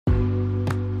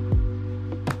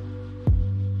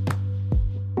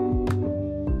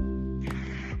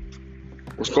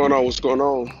What's going on? What's going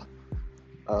on?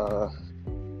 Uh,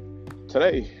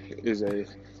 Today is a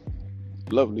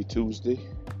lovely Tuesday,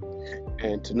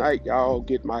 and tonight y'all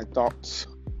get my thoughts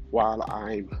while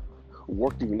I'm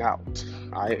working out.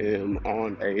 I am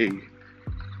on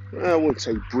I wouldn't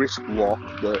say brisk walk,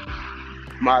 but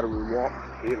moderate walk.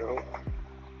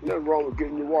 Nothing wrong with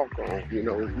getting your walk on. If you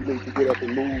need to get up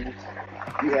and move,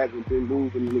 you haven't been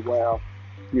moving in a while.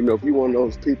 If you're one of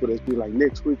those people that's be like,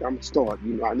 next week I'm gonna start.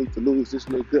 I need to lose this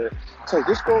little good. So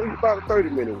just go about a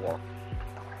 30-minute walk.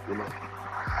 You know.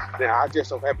 Now I just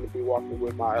so happen to be walking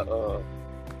with my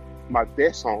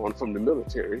vest on from the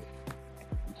military,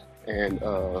 and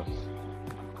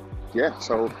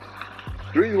So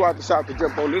the reason why I decided to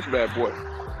jump on this bad boy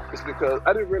is because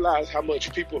I didn't realize how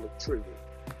much people are triggered.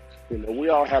 We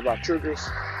all have our triggers.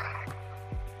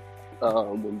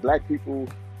 When black people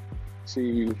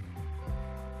see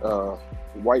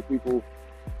white people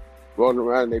rolling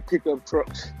around in their pickup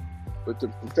trucks with the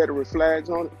Confederate flags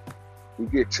on it, we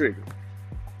get triggered.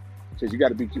 Because you got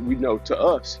to be, to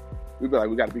us, we be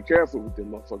like, we got to be careful with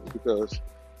them motherfuckers because,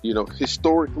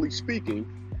 historically speaking,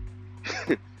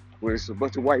 when it's a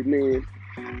bunch of white men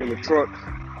in the truck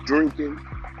drinking,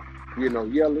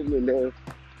 yelling and they're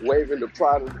waving the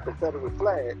pride of the Confederate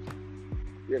flag,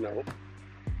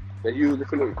 they usually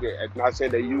finna, not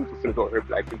saying they usually finna go hurt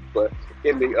black people, but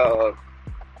in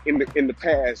the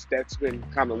past, that's been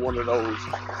kind of one of those,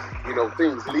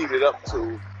 things leading up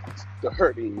to the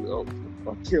hurting or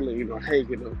killing or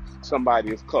hanging of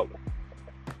somebody of color.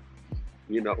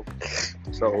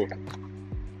 So,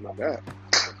 my bad.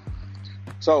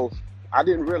 So, I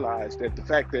didn't realize that the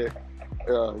fact that,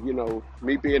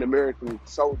 me being an American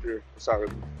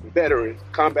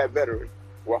combat veteran,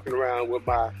 walking around with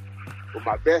my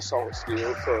vest on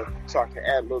still so I can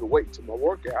add a little weight to my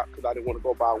workout because I didn't want to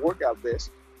go buy a workout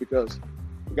vest because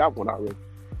I got one already.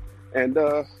 And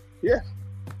I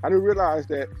didn't realize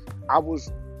that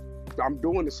I'm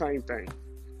doing the same thing.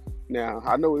 Now,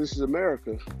 I know this is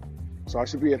America, so I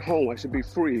should be at home. I should be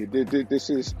free. This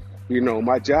is,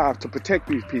 my job to protect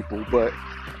these people. But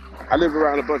I live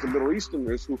around a bunch of Middle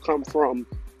Easterners who come from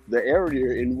the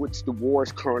area in which the war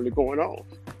is currently going on.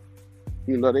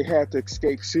 They had to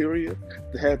escape Syria.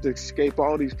 They had to escape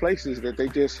all these places that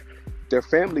their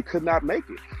family could not make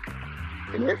it.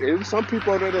 And there's some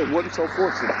people out there that wasn't so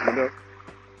fortunate,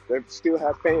 They still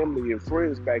have family and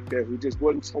friends back there who just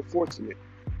wasn't so fortunate.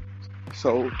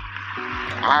 So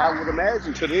I would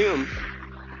imagine to them,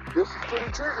 this is pretty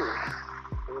triggering,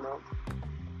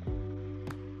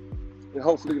 And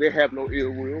hopefully they have no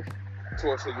ill will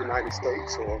towards the United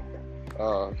States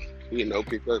or,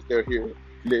 because they're here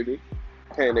living,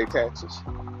 paying their taxes,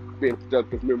 being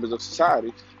productive members of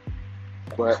society.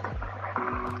 But,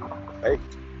 hey,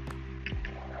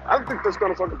 I don't think that's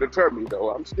going to fucking deter me,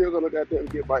 though. I'm still going to goddamn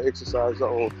get my exercise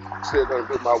on. I'm still going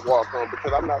to get my walk on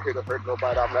because I'm not here to hurt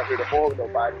nobody. I'm not here to harm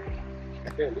nobody.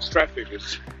 And this traffic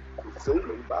is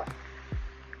zooming by.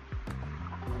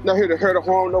 Not here to hurt or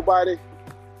harm nobody.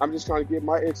 I'm just trying to get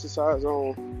my exercise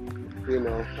on.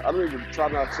 I don't even try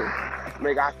not to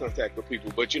make eye contact with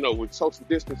people. But, with social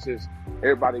distances,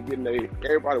 everybody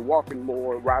walking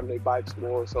more, riding their bikes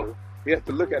more. So you have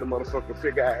to look at a motherfucker and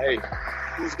figure out, hey,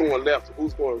 who's going left,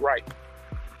 who's going right.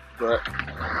 But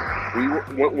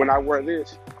when I wear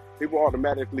this, people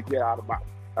automatically get out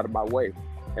of my way.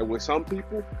 And with some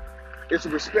people, it's a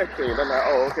respect thing. They're like,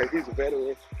 oh, okay, he's a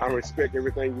veteran. I respect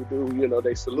everything you do.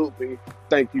 They salute me.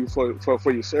 Thank you for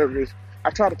your service. I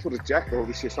try to put a jacket over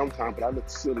this shit sometimes, but I look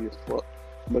silly as fuck.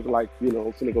 Look like, I'm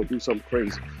finna go do something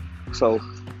crazy. So,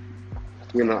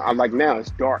 I'm like, now it's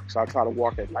dark, so I try to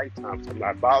walk at nighttime so I'm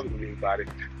not bothering anybody.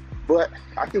 But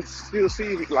I can still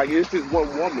see, like, it's this one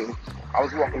woman. I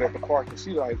was walking at the park, and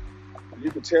she, like,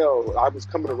 you could tell I was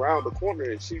coming around the corner,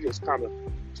 and she just kind of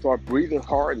started breathing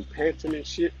hard and panting and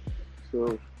shit.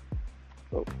 And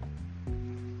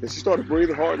she started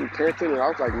breathing hard and panting, and I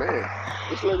was like, man,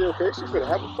 this lady, okay, she's gonna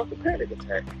have a fucking panic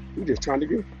attack. We just trying to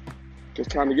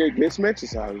get some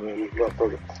exercise on this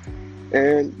motherfucker.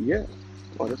 And yeah,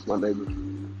 oh, that's my neighbor.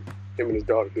 Him and his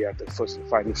daughter be out there fussing,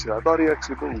 fighting and shit. I thought he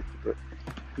actually moved, but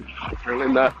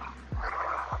apparently not.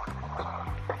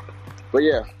 But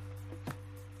yeah,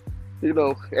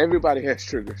 everybody has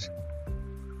triggers.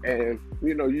 And,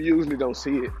 you usually don't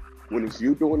see it when it's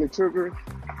you doing the triggering.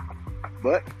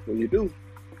 But when you do,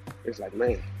 it's like,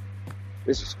 man,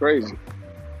 this is crazy.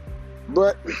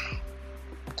 But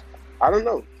I don't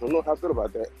know. I don't know how I feel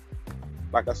about that.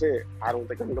 Like I said, I don't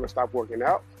think I'm going to stop working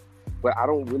out. But I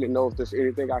don't really know if there's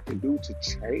anything I can do to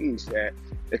change that,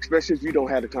 especially if you don't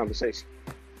have the conversation.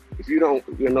 If you don't,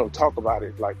 talk about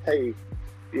it like, hey,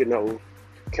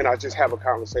 can I just have a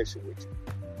conversation with you?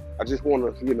 I just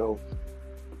want to,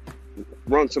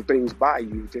 run some things by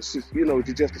you, just to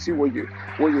see where your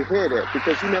head at,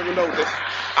 because you never know that.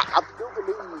 I do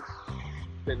believe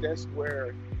that that's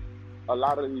where a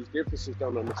lot of these differences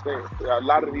don't understand. A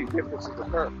lot of these differences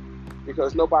occur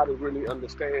because nobody really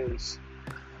understands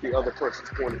the other person's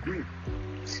point of view.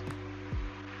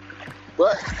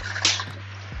 But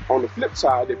on the flip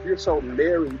side, if you're so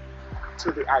married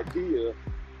to the idea,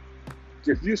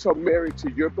 if you're so married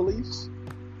to your beliefs,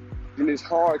 then it's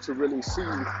hard to really see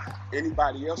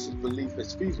anybody else's belief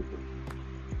as feasible.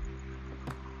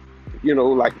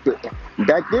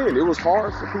 Back then, it was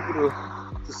hard for people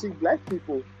to see black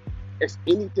people as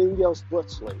anything else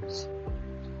but slaves.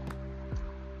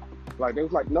 Like, they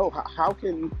was like, no, how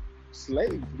can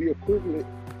slaves be equivalent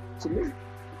to me?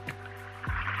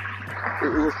 It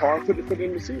was hard for them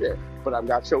to see that. But I'm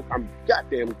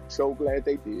goddamn so glad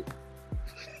they did.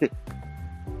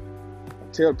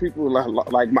 Tell people,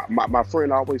 like my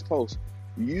friend always posts,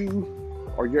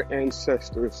 you are your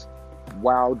ancestors'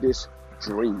 wildest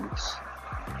dreams.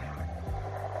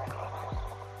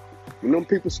 When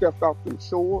people stepped off them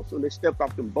shores, when they stepped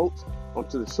off them boats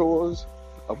onto the shores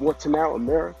of what's now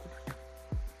America,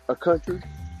 a country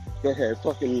that had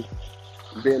fucking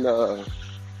been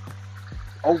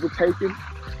overtaken,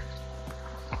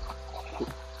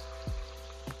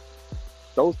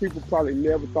 those people probably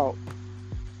never thought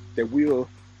that we'll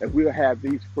have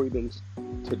these freedoms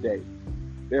today.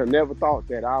 They'll never thought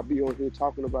that I'll be on here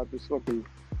talking about the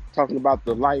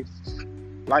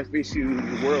life issues,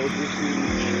 the world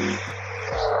issues.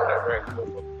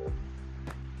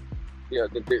 Yeah,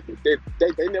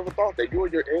 they never thought that you were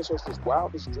your ancestors'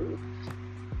 wildest dreams.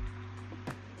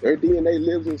 Their DNA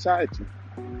lives inside you.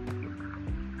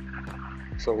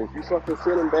 So if you fucking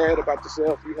feeling bad about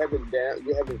yourself, you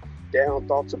having down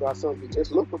thoughts about something,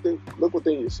 just look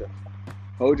within yourself.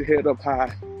 Hold your head up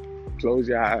high, close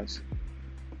your eyes,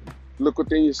 look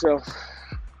within yourself,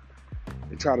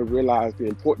 and try to realize the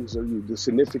importance of you, the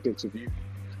significance of you.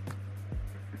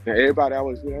 Now, everybody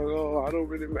always be like, oh, I don't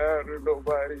really matter to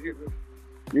nobody.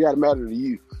 You got to matter to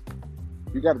you.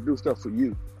 You got to do stuff for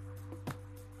you.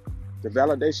 The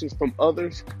validations from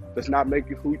others does not make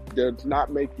you who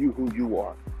you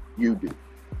are. You do.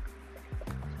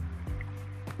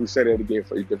 Let me say that again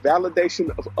for you. The validation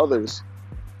of others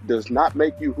does not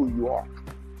make you who you are.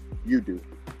 You do.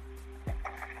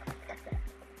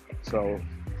 So,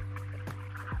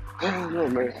 I don't know,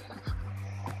 man.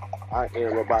 I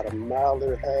am about 1.5 miles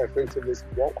into this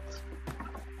walk.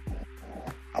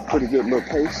 Pretty good little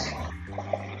pace.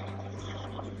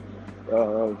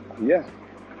 Yeah.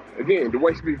 Again, the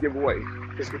WaistBead giveaway.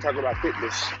 Because we're talking about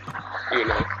fitness.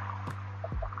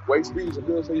 WaistBeads are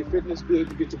good for your fitness, good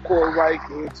to get your core right,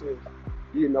 good to,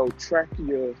 track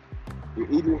your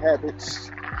eating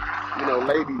habits.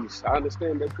 Ladies, I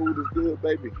understand that food is good,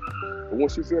 baby. But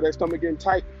once you feel that stomach getting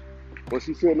tight, once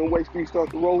you feel them WaistBeads start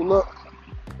to roll up,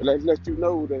 it lets you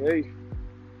know that, hey,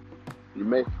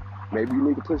 maybe you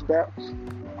need to push back.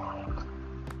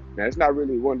 Now, it's not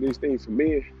really one of these things for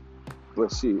men,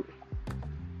 but shit.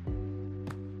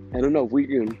 I don't know if we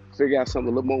can figure out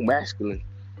something a little more masculine.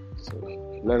 So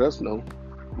let us know.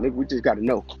 Nigga, we just got to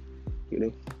know,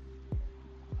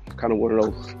 Kind of one of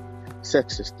those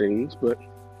sexist things, but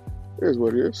it is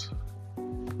what it is.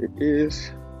 It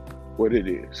is what it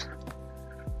is.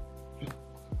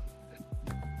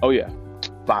 Oh, yeah.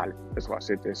 Violet. That's why I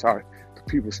said that. Sorry. The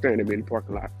people staring at me in the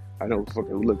parking lot. I know what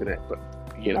fucking looking at, but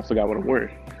again, I forgot what I'm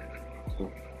wearing.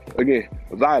 So, again,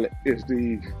 violet is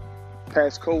the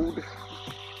passcode,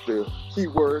 the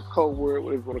keyword, code word,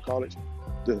 whatever you want to call it.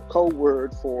 The code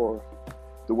word for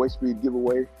the WaistBead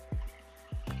giveaway.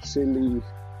 Send me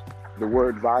the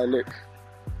word violet,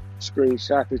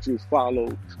 screenshot that you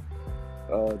followed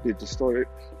the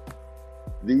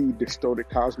Distorted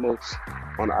Cosmos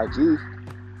on IG.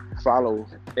 Follow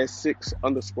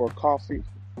S6_coffee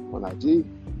on IG.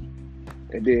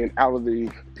 And then out of the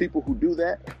people who do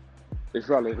that, it's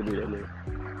probably going to be that man.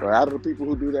 But out of the people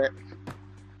who do that,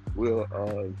 we'll,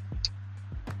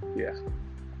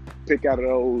 pick out of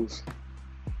those.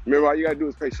 Remember, all you got to do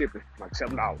is pay shipping, like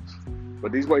 $7.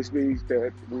 But these WaistBeads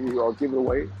that we are giving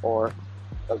away are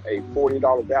of a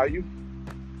 $40 value.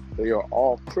 They are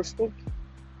all crystal.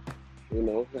 They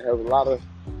have a lot of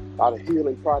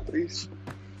healing properties.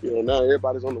 Now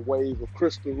everybody's on the wave of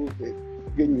crystals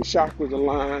and getting your chakras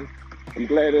aligned. I'm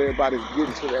glad everybody's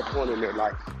getting to that point in their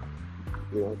life.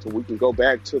 So we can go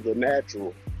back to the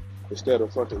natural instead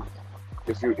of fucking,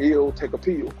 if you're ill, take a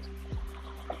pill.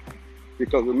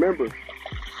 Because remember,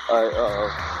 a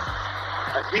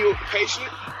healed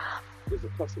patient is a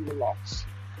customer loss.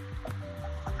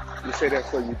 You say that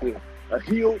so you do. A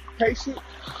healed patient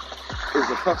is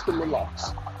a customer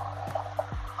loss.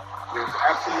 There's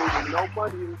absolutely no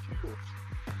money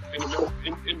in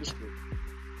the industry.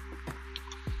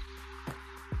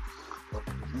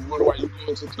 You wonder why you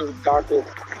go to the doctor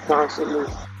constantly,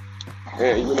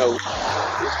 and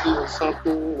it's doing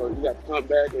something, or you got to come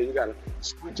back, and you got to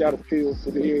switch out a pill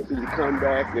for this, and you come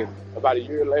back, and about a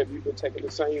year later, you've been taking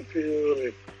the same pill,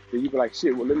 and then you be like,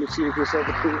 shit, well, let me see if this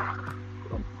other pill.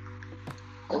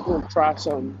 I'm going to try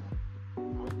something.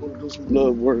 I'm going to do some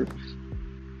blood work.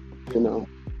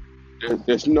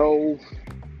 There's no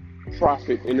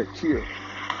profit in a cure.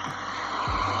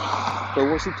 So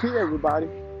once you cure everybody,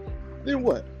 then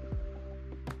what?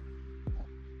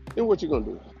 Then what you gonna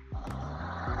do?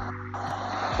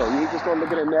 So you just gonna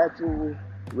look at the natural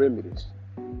remedies.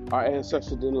 Our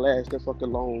ancestors didn't last that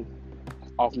fucking long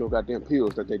off no goddamn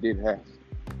pills that they didn't have.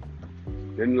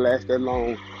 They didn't last that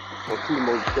long on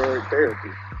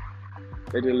chemotherapy.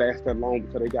 They didn't last that long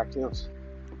because they got cancer.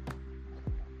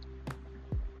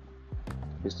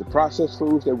 It's the processed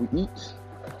foods that we eat,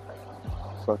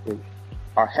 fucking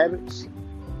our habits.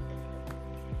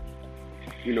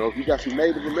 If you got some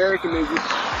Native American, then you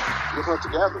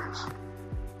hunter-gatherers.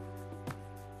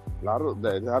 A lot of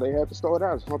that's how they had to start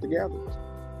out, as hunter-gatherers.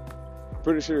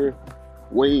 Pretty sure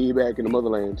way back in the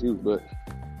motherland too, but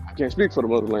I can't speak for the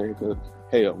motherland because,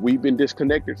 hell, we've been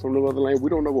disconnected from the motherland. We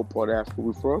don't know what part of Africa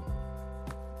we're from.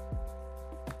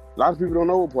 A lot of people don't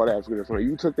know what part of Africa they're from.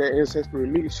 You took that ancestral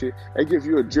media shit, they give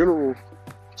you a general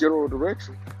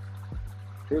direction.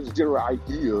 Here's a general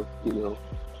idea,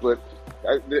 but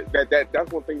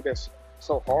that's one thing that's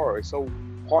so hard, it's so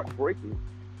heartbreaking,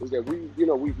 is that we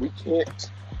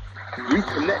can't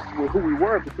reconnect with who we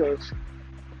were because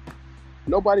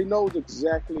nobody knows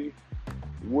exactly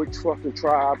which fucking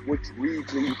tribe, which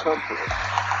region you come from.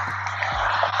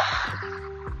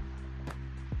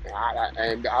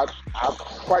 And I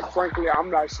quite frankly, I'm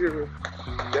not sure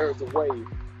there's a way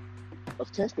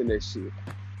of testing that shit,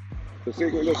 to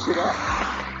figure that shit out.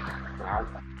 I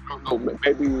don't know,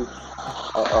 maybe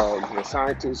a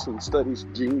scientist who studies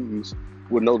genes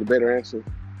would know the better answer.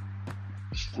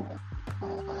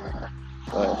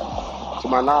 To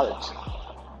my knowledge,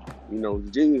 the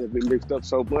genes have been mixed up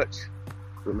so much,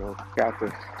 got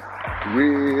to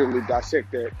really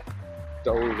dissect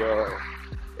those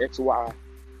XY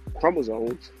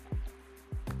chromosomes,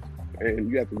 and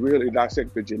you have to really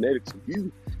dissect the genetics of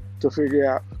you to figure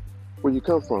out where you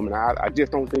come from. And I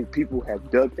just don't think people have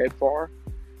dug that far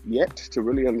yet to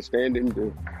really understanding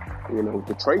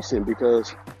the tracing,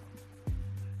 because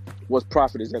what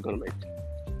profit is that going to make?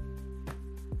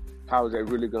 How is that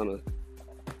really going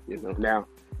to, now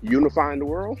unifying the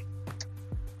world?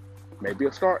 Maybe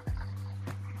a start.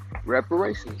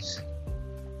 Reparations,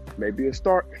 maybe a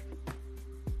start.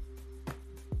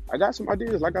 I got some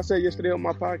ideas, like I said yesterday on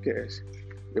my podcast.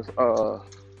 If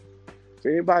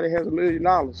anybody has $1 million,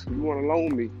 you want to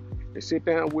loan me and sit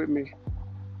down with me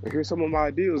and hear some of my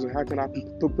ideas and how can I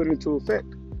put into effect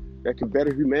that can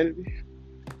better humanity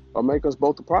or make us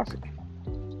both a profit.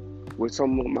 With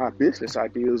some of my business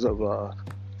ideas of,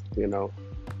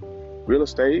 real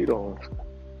estate, or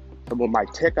some of my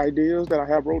tech ideas that I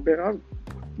have wrote down,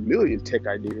 a million tech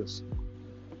ideas.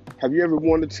 Have you ever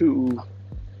wanted to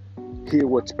hear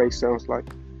what space sounds like?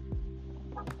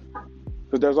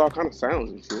 Because there's all kind of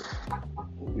sounds and shit.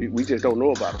 We just don't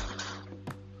know about them.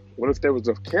 What if there was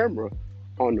a camera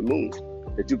on the moon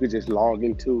that you could just log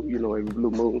into, every blue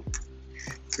moon,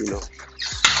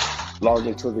 log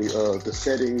into the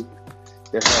setting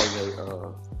that has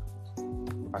a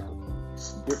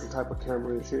different type of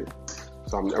camera and shit.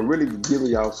 So I'm really giving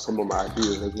y'all some of my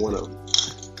ideas as one of them.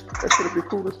 That's gonna be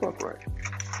cool as fuck, right?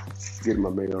 Getting my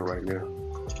mail right now.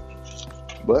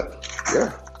 But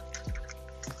yeah,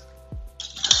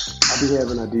 I be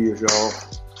having ideas, y'all.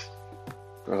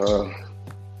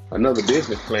 Another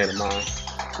business plan of mine,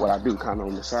 what I do kind of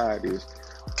on the side is,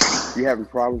 you're having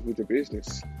problems with your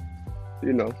business,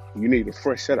 you need a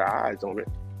fresh set of eyes on it,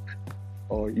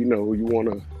 or you want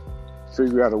to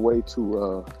figure out a way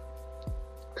to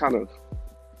kind of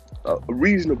a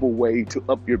reasonable way to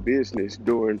up your business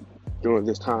during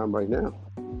this time right now.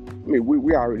 I mean,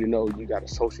 we already know you got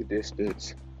to social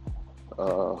distance,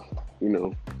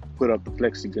 put up the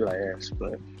plexiglass,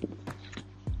 but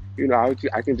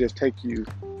I can just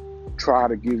try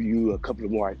to give you a couple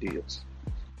of more ideas.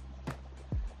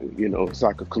 It's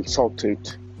like a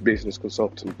business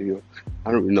consultant deal.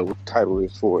 I don't even know what the title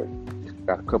is for it.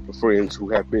 Got a couple of friends who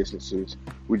have businesses.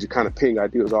 We just kind of ping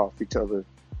ideas off each other.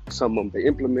 Some of them they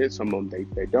implement, some of them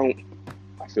they don't.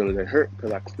 I feel that hurt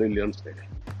because I completely understand.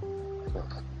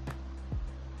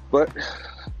 But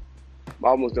I'm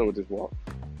almost done with this walk.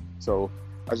 So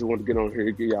I just want to get on here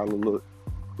and give y'all a little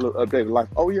update of life.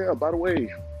 Oh yeah, by the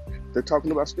way, they're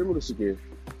talking about stimulus again.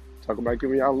 Talking about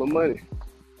giving y'all a little money.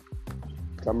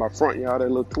 Talking about fronting y'all that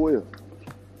little 12.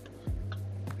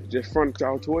 Just fronted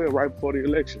y'all 12 right before the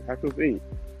election. How convenient.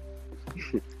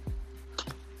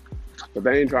 But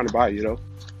they ain't trying to buy you though.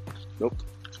 Nope.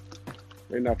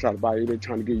 They're not trying to buy you. They're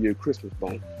trying to give you a Christmas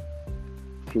bonus.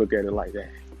 Look at it like that.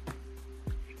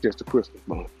 Just a Christmas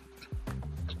bonus.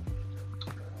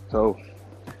 So,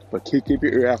 but keep your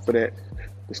ear out for that.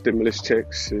 The stimulus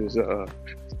checks is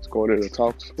it's going in the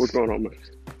talks. What's going on, man?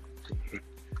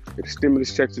 The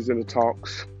stimulus checks is in the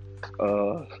talks.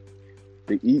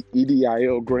 The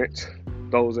EDIL grants,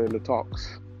 those are in the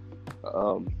talks.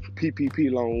 PPP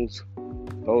loans,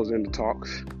 those are in the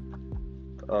talks.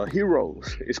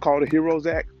 Heroes, it's called the Heroes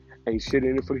Act. Ain't shit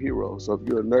in it for the heroes. So if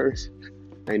you're a nurse,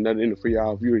 ain't nothing in it for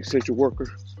y'all. If you're an essential worker,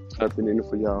 nothing in it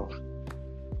for y'all.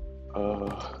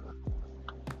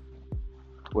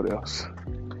 What else?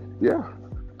 Yeah.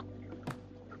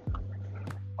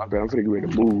 I'm finna get ready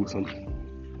to move. So I'm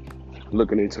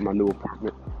looking into my new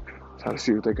apartment, trying to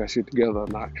see if they got shit together or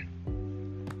not.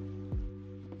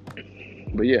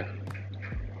 But yeah.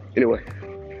 Anyway,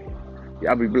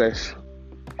 y'all be blessed.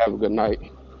 Have a good night.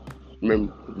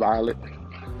 Remember, Violet,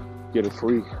 get a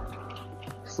free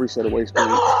set of WaistBead.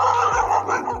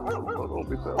 Hold on,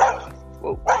 big fella.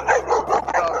 Whoa.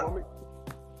 Homie.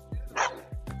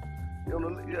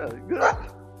 Yeah, you good.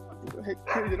 You heck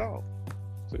carried it off.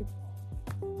 See?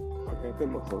 I got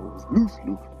them motherfuckers loose.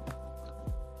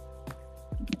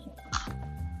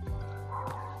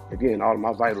 Again, all of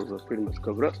my vitals are pretty much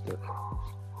covered up still.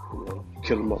 You know,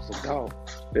 kill a motherfucker dog.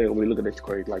 They're gonna be looking at you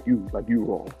crazy like you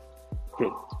wrong.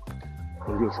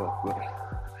 Don't give a fuck, man.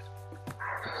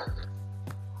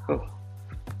 Oh,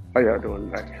 how y'all doing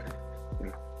tonight?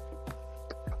 Yeah.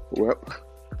 Well,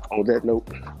 on that note,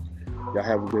 y'all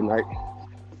have a good night.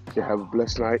 Y'all have a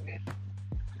blessed night.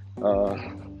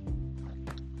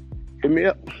 Hit me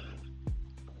up.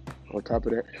 On top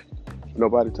of that,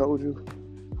 nobody told you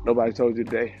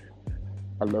today,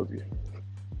 I love you.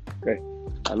 Okay?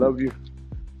 I love you.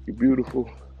 You're beautiful.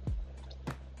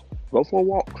 Go for a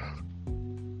walk.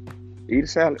 Eat a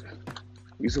salad.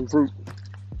 Eat some fruit.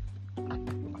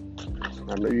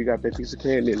 I know you got that piece of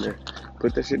candy in there.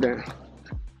 Put that shit down.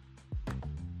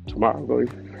 Tomorrow,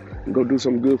 go do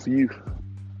something good for you.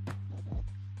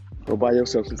 Go buy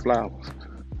yourself some flowers.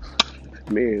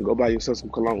 Man, go buy yourself some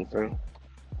cologne, fam.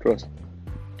 Trust me.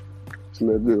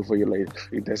 Smell good for you later.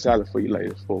 Eat that salad for you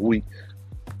later for a week.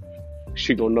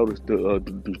 She gonna notice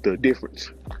the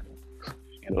difference.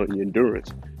 You know, in your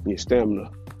endurance, in your stamina.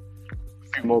 A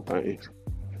few more things.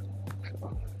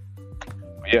 So,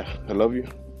 yeah, I love you.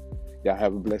 Y'all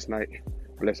have a blessed night,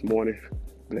 blessed morning,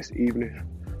 blessed evening.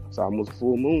 It's almost a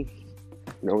full moon.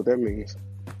 You know what that means.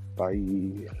 Bye.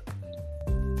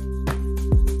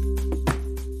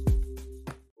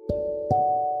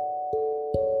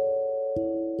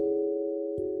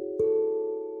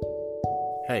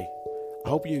 Hey, I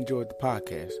hope you enjoyed the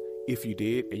podcast. If you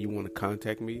did and you want to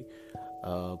contact me,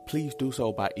 please do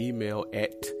so by email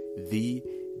at the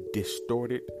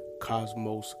Distorted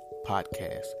Cosmos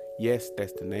Podcast. Yes,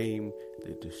 that's the name,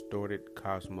 the Distorted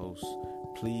Cosmos.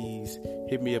 Please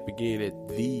hit me up again at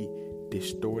the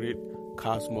Distorted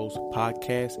Cosmos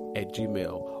Podcast at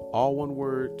Gmail. All one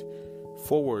word,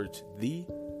 4 words, the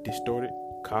Distorted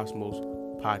Cosmos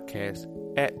Podcast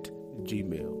at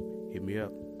Gmail. Hit me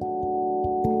up.